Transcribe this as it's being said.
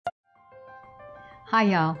Hi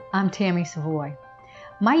y'all, I'm Tammy Savoie.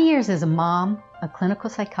 My years as a mom, a clinical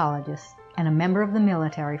psychologist, and a member of the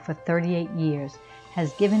military for 38 years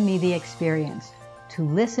has given me the experience to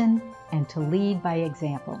listen and to lead by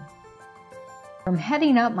example. From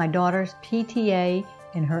heading up my daughter's PTA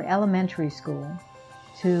in her elementary school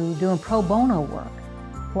to doing pro bono work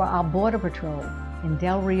for our Border Patrol in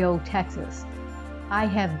Del Rio, Texas, I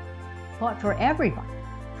have fought for everybody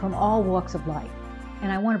from all walks of life. And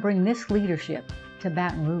I want to bring this leadership to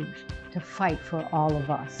Baton Rouge to fight for all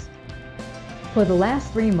of us. For the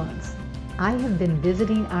last 3 months, I have been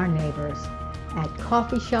visiting our neighbors at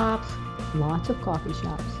coffee shops, lots of coffee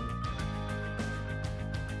shops,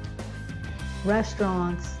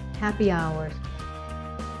 restaurants, happy hours,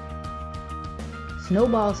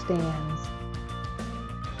 snowball stands,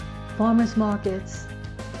 farmers markets,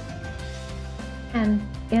 and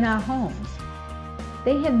in our homes.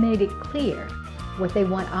 They have made it clear what they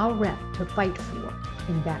want our rep to fight for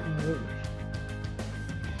in Baton Rouge.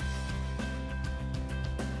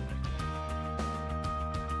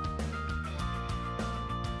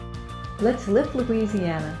 Let's lift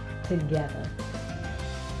Louisiana together.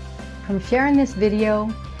 From sharing this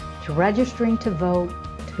video, to registering to vote,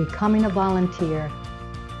 to becoming a volunteer,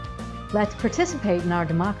 let's participate in our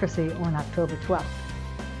democracy on October 12th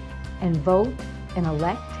and vote and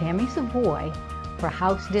elect Tammy Savoie for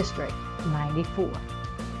House District 94.